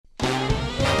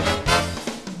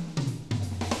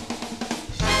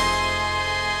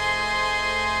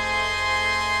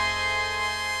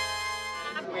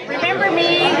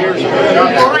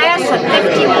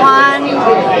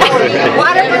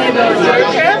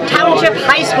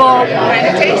high school.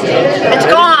 It's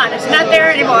gone. It's not there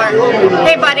anymore.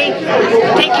 Hey, buddy.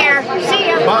 Take care.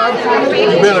 See ya. Bob,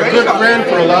 you've been a good friend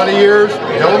for a lot of years.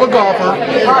 Hell of a golfer.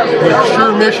 We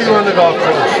sure miss you on the golf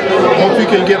course. Hope you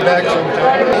can get back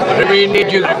sometime. Whatever you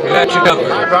need, you got you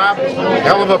covered. Hi, Bob.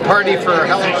 Hell of a party for a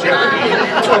hell of a guy.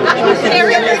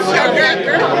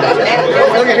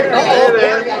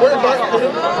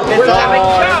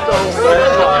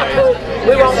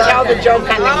 We won't tell the joke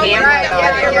on the camera.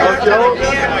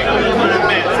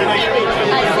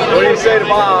 What do you say to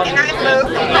Bob? I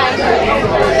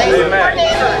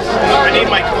need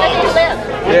my clothes.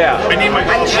 Yeah. I need my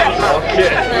clothes.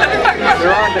 Okay.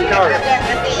 They're on the cart.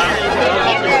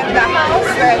 And the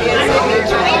house that is in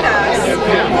between us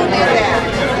will do that.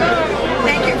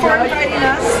 Thank you for inviting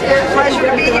us. It's a pleasure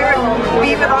to be here and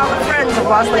be with all the friends of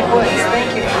Lost Lake Woods.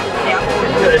 Thank you. Yep.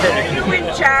 Are you in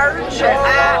charge?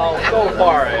 Oh, so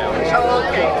far I am.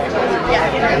 Okay.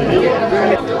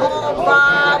 Yeah. Oh,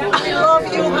 Bob, I love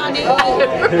you, honey.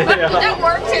 That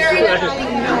works, Harry.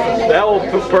 That will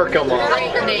perk them up.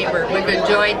 Great neighbor. We've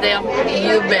enjoyed them.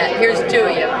 You bet. Here's to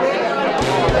you.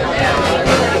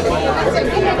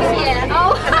 Yeah.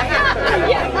 Oh,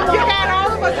 you got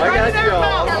all of us right there.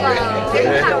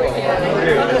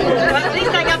 At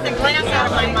least I got the glass out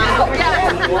of my mouth.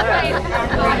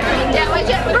 Yeah, we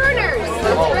just burners.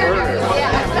 Oh, burners.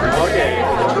 Yeah. Okay.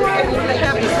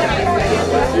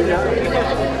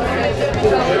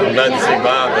 I'm glad to see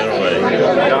Bob anyway.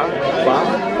 Yeah, Bob?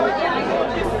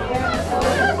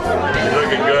 He's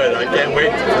looking good. I can't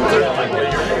wait to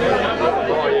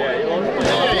Oh, yeah.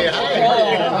 Hey,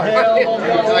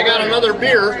 hi. I got another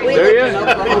beer. Do you?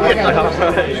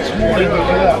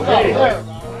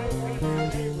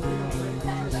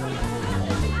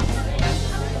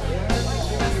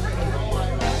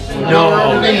 No.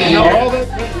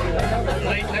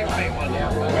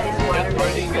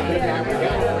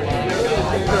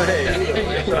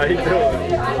 How you doing?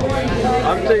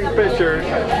 I'm taking pictures. Be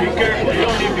careful, you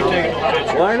don't need to be taking a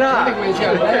picture. Why not?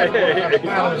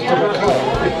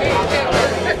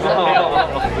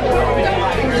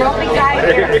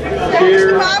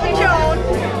 Cheers. Bobby Jones.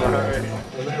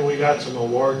 And then we got some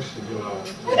awards to give out.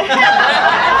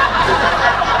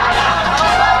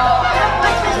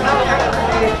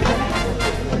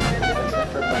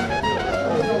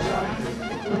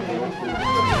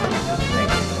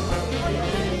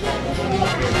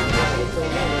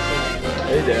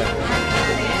 Hey, Dad.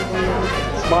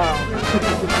 Smile.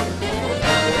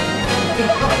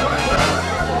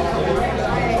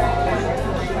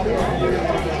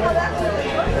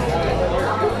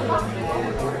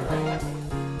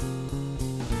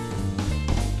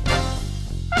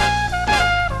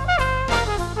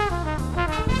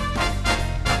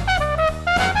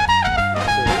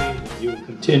 You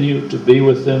continue to be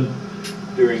with them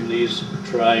during these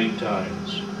trying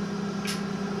times.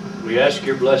 We ask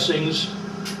your blessings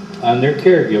on their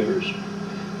caregivers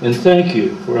and thank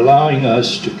you for allowing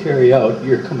us to carry out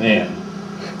your command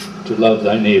to love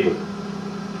thy neighbor.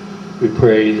 We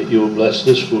pray that you will bless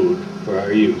this food for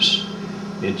our use.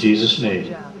 In Jesus' name.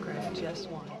 Do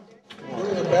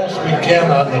the best we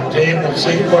can on the table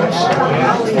sequence.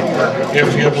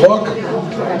 If you look,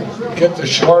 get the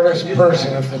shortest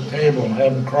person at the table and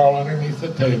have them crawl underneath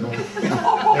the table.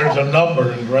 There's a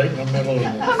number right in the middle of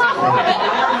it.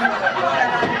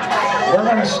 We're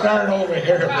going to start over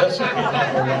here. This will be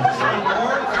number one.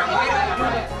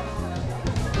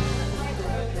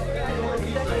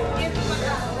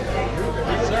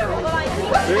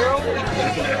 Zero?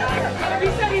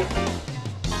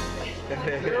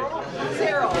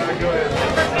 Zero.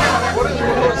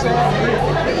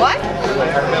 What?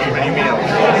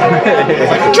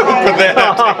 for that.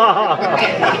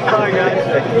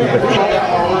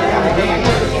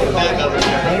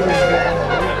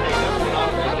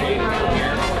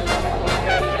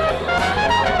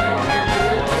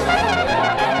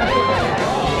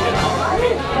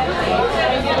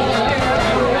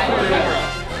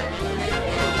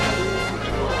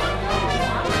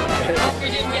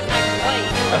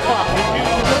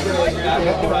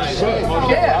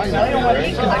 Yeah, I don't want to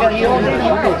eat because I got to eat all day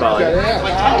tomorrow.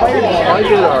 I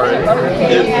did already.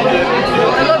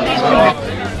 I love these people.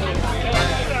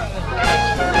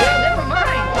 Never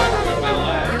mind.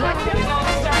 You like them?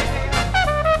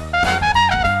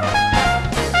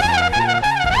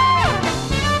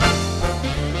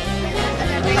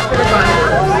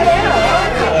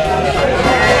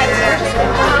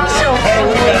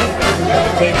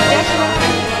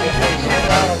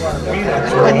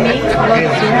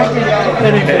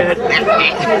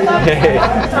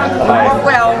 Oh,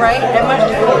 well, right? I must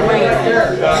have put my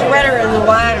sweater in the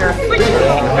water.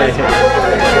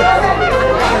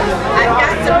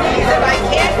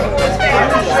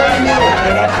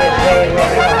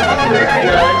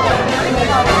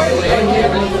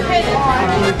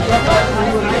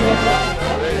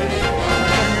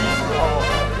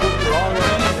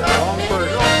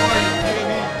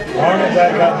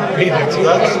 ones I got in Phoenix.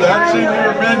 That's in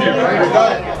your menu.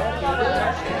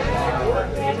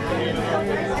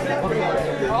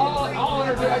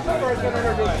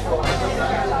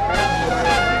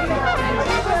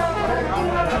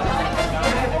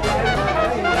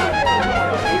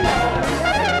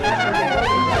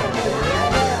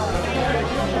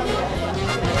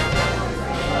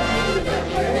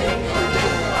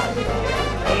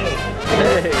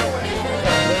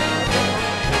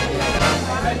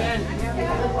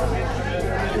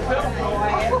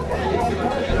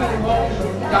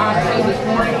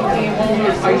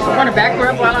 Want to back her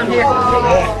up while I'm here? I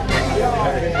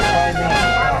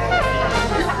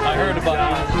heard about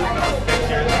it.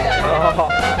 Oh,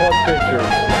 what picture?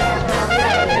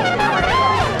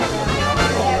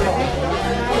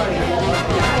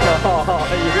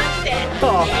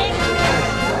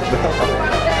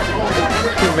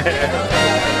 Man.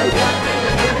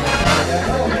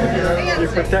 You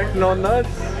protect no nuts?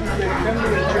 I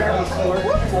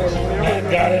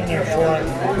got in there for it.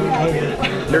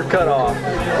 You're cut off.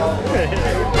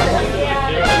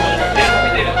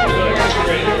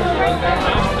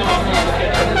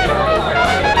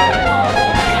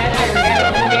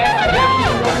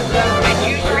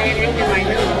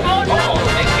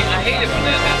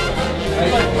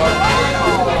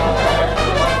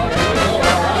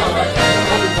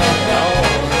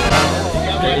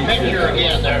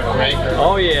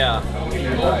 Oh yeah,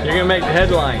 you're gonna make the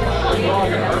headline.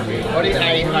 What do you,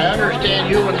 I understand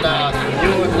you and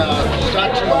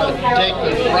Such want to take the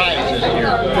prize this year.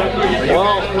 Are you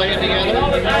guys playing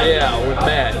together? Yeah, with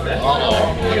Matt.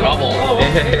 Uh-oh, trouble.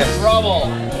 Trouble.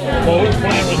 Well, who's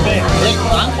playing with me? Dick,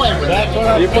 I'm playing with Dick.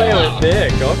 You're playing with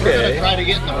Dick, We're okay. gonna try to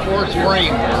get in the fourth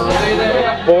frame.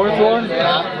 Fourth one?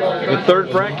 The third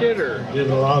bracket, or? Did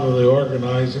a lot of the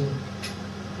organizing,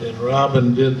 and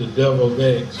Robin did the deviled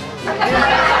eggs.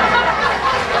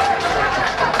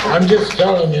 I'm just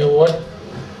telling you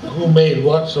who made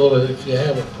what, so that if you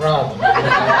have a problem.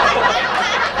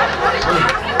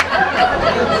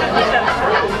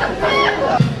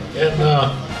 And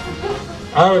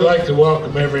I would like to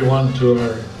welcome everyone to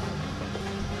our,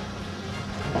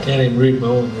 can't even read my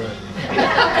own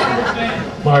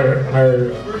writing,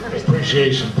 our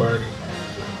appreciation party.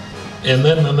 And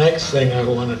then the next thing I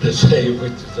wanted to say,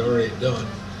 which is already done,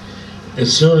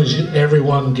 as soon as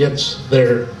everyone gets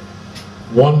their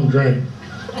one drink,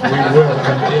 we will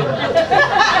continue.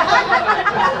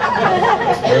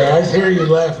 Yeah, I hear you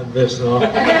laughing, Bisnoff.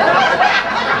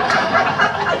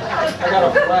 I got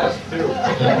a flask too.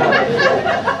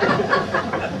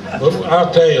 But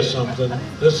I'll tell you something,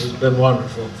 this has been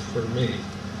wonderful for me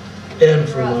and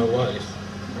for my wife.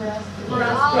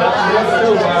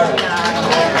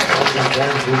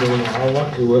 How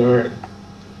lucky we are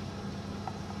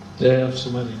to have so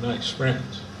many nice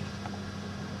friends.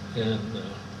 And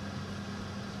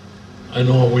I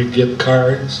know we'd get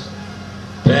cards.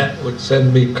 Pat would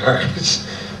send me cards.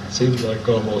 Seems like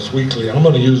almost weekly. I'm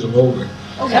going to use them over.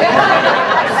 Send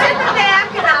them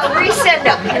back and I'll resend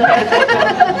them.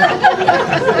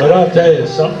 But I'll tell you,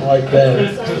 something like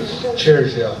that just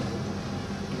cheers you up.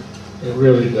 It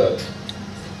really does.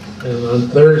 And on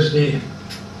Thursday,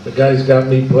 the guys got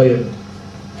me playing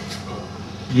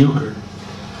euchre.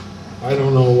 I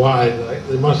don't know why.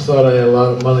 They must have thought I had a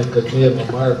lot of money because me and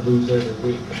Lamar lose every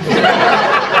week.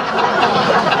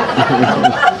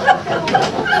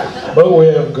 But we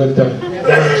have a good time.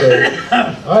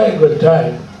 I had a good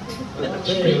time.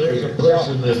 There's a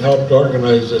person that helped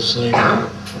organize this thing.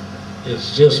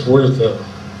 It's just worth a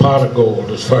pot of gold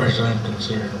as far as I'm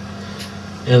concerned.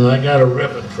 And I got a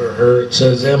ribbon for her. It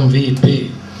says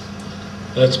MVP.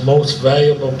 That's most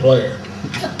valuable player.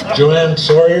 Joanne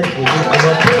Sawyer, would you come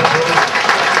up here, please?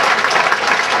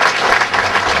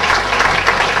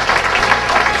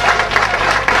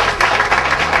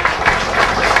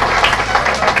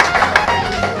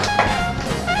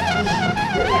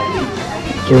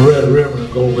 It's a red ribbon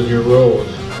to go with your rose.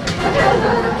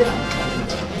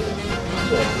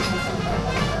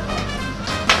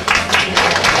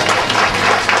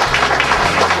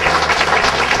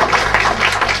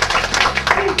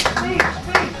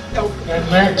 And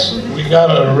next, we got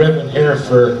a ribbon here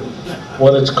for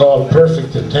what it's called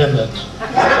perfect attendance.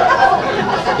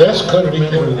 This could be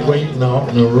waiting out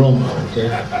in the room out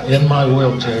there, in my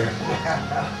wheelchair.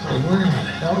 Say, where the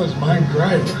hell is my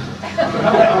driver?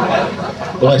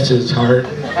 Bless his heart.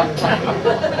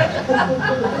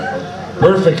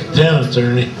 Perfect attendance,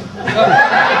 Ernie.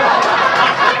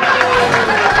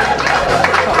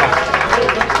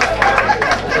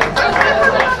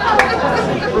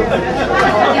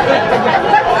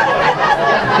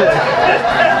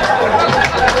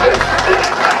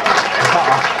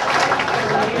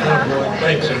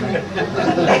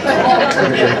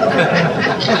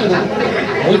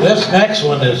 Well, this next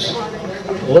one is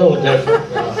a little different.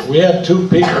 We had two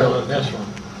people in this one.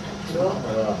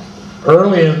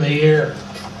 Early in the year,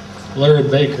 Larry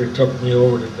Baker took me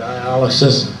over to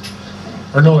dialysis.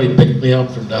 Or no, he picked me up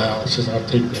from dialysis. I'll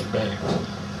take that back.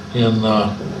 And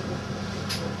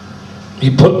he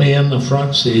put me in the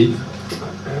front seat.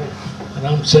 And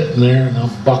I'm sitting there and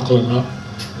I'm buckling up.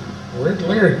 Where'd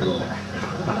Larry go?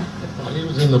 Well, he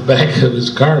was in the back of his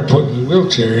car putting the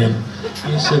wheelchair in.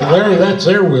 He said, Larry, that's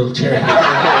their wheelchair.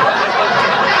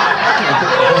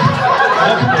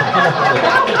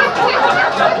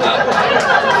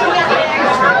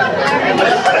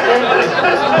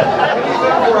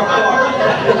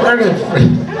 Where did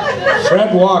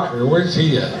Fred Walker, where's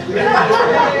he at?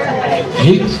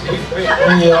 He picked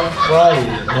me up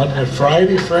Friday. Wasn't it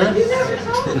Friday, Fred?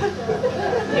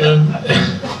 And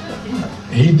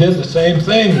he did the same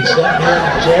thing. He sat me in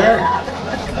a chair,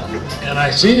 and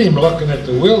I seen him looking at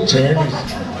the wheelchair.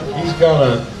 He's got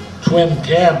a twin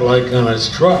cab like on his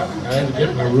truck. I had to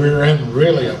get my rear end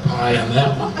really up high on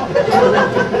that one.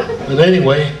 But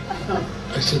anyway,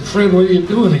 I said, Fred, what are you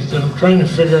doing? He said, I'm trying to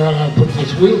figure out how to put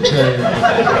this wheelchair in.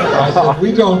 I said,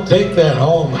 we don't take that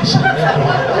home. I said,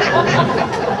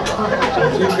 so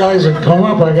if you guys would come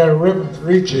up, I got a ribbon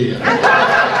for each of you.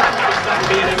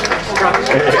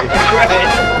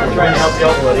 We're trying to help you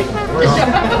out, buddy.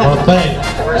 Well, thanks.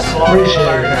 We're slow Appreciate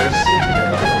learners. it.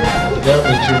 That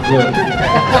was too good.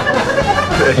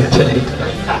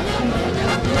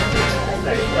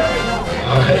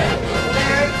 All right.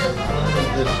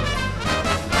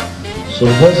 So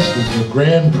this is the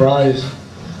grand prize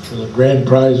for the grand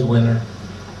prize winner,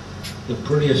 the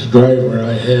prettiest driver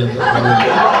I had.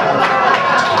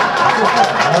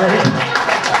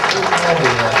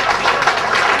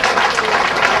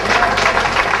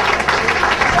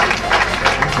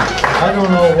 I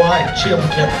don't know why Jim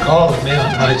kept calling me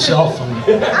on my cell phone.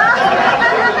 It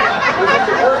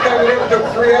took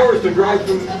 3 hours to drive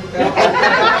from.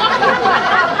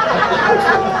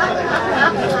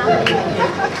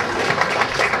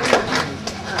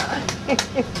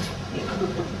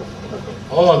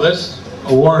 Oh, this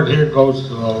award here goes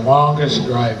to the longest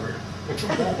driver.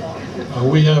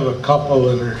 We have a couple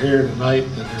that are here tonight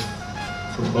that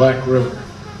are from Black River.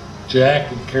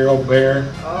 Jack and Carol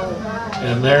Bear.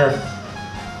 And they're,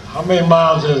 how many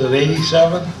miles is it,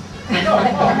 87?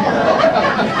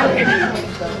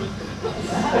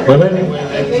 But anyway,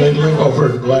 they live over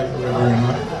in Black River, and I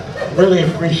really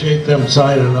appreciate them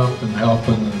signing up and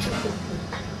helping. And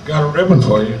got a ribbon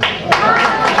for you.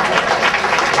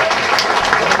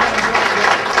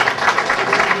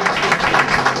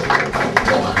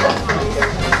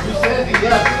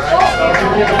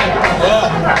 Yeah,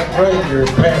 that's right, you're a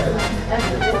parent.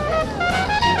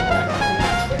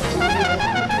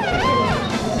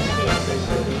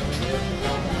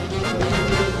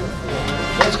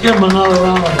 Let's give him another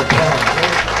round of applause.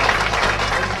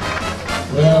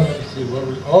 Well, let's see what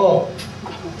we, oh,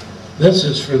 this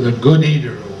is for the Good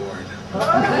Eater Award.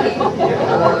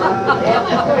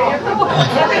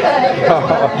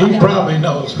 He probably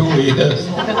knows who he is.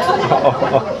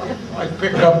 I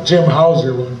picked up Jim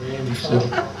Hauser one day and he said,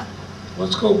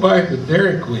 let's go by the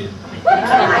Dairy Queen.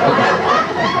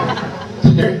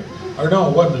 Or no,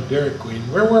 it wasn't a Dairy Queen.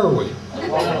 Where were we?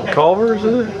 Culver's,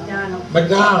 is it?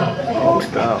 McDonald's. Oh,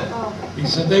 McDonald's. He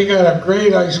said, they got a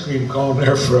great ice cream cone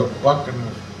there for $1 and a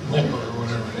nickel or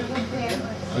whatever it is.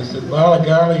 I said, by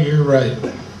golly, you're right.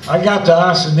 I got to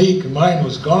Osinique and mine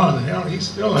was gone. You know, he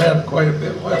still had quite a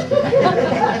bit left.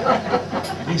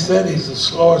 He said he's the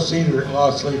slowest eater at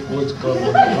Lost Lake Woods Club.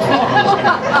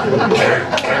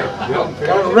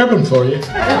 Got a ribbon for you.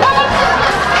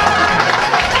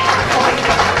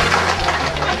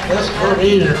 That's Good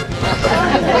Eater.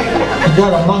 You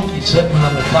got a monkey sitting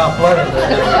on the top letter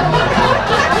there.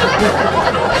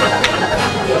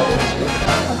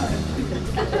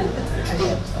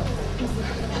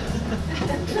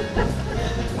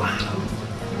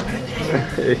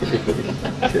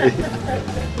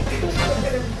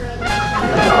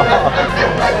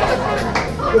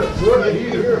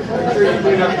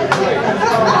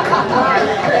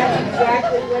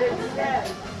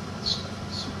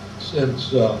 Since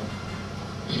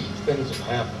things have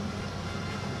happened,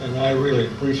 and I really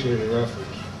appreciate her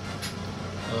efforts.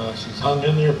 She's hung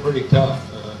in there pretty tough.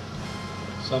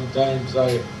 Sometimes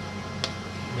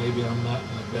maybe I'm not in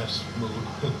the best mood,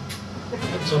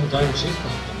 and sometimes she's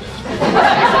not in the best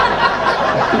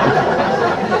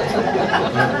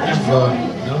mood.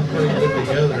 We've done pretty good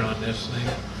together on this thing.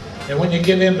 And when you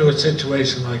get into a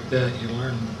situation like that, you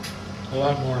learn a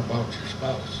lot more about your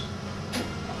spouse.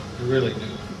 You really do.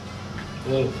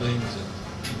 Little things that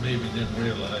you maybe didn't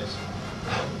realize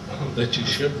that you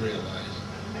should realize.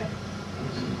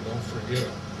 So don't forget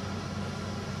them.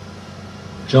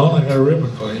 John, I got a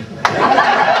ribbon for you.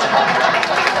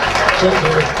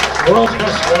 World's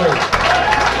best wife.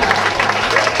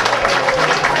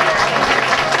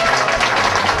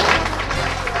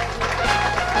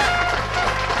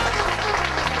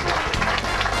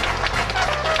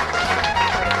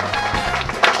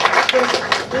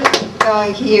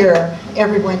 Here,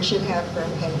 everyone should have for a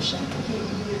patient. He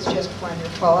is just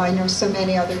wonderful. I know so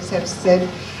many others have said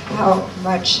how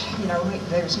much,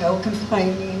 there's no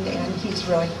complaining, and he's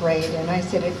really great. And I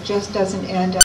said, it just doesn't end up